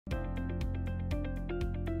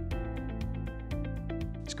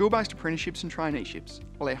School-based apprenticeships and traineeships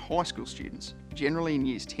allow high school students, generally in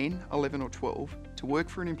years 10, 11 or 12, to work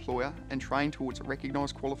for an employer and train towards a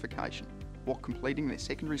recognised qualification while completing their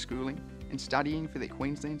secondary schooling and studying for their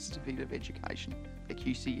Queensland Certificate of Education, their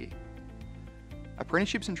QCE.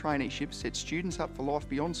 Apprenticeships and traineeships set students up for life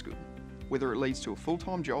beyond school, whether it leads to a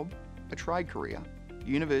full-time job, a trade career,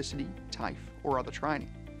 university, TAFE or other training.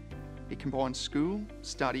 It combines school,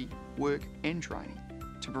 study, work and training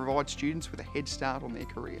to provide students with a head start on their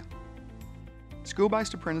career.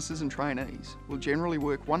 School-based apprentices and trainees will generally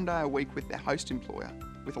work 1 day a week with their host employer,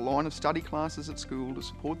 with a line of study classes at school to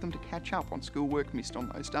support them to catch up on schoolwork missed on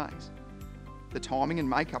those days. The timing and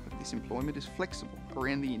makeup of this employment is flexible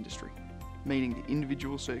around the industry, meaning that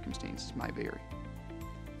individual circumstances may vary.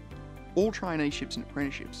 All traineeships and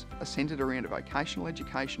apprenticeships are centred around a vocational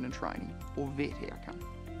education and training, or VET outcome,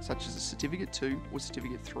 such as a Certificate 2 or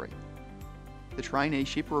Certificate 3. The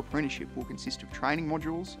traineeship or apprenticeship will consist of training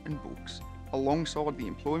modules and books, alongside the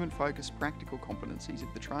employment-focused practical competencies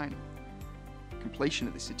of the training. Completion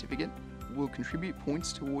of this certificate will contribute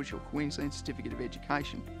points towards your Queensland Certificate of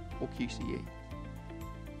Education, or QCE.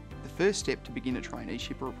 The first step to begin a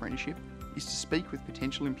traineeship or apprenticeship is to speak with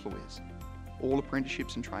potential employers. All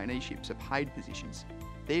apprenticeships and traineeships are paid positions,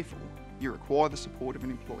 therefore you require the support of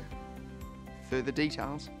an employer. For further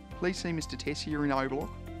details, please see Mr Tessier in O Block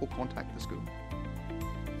or contact the school.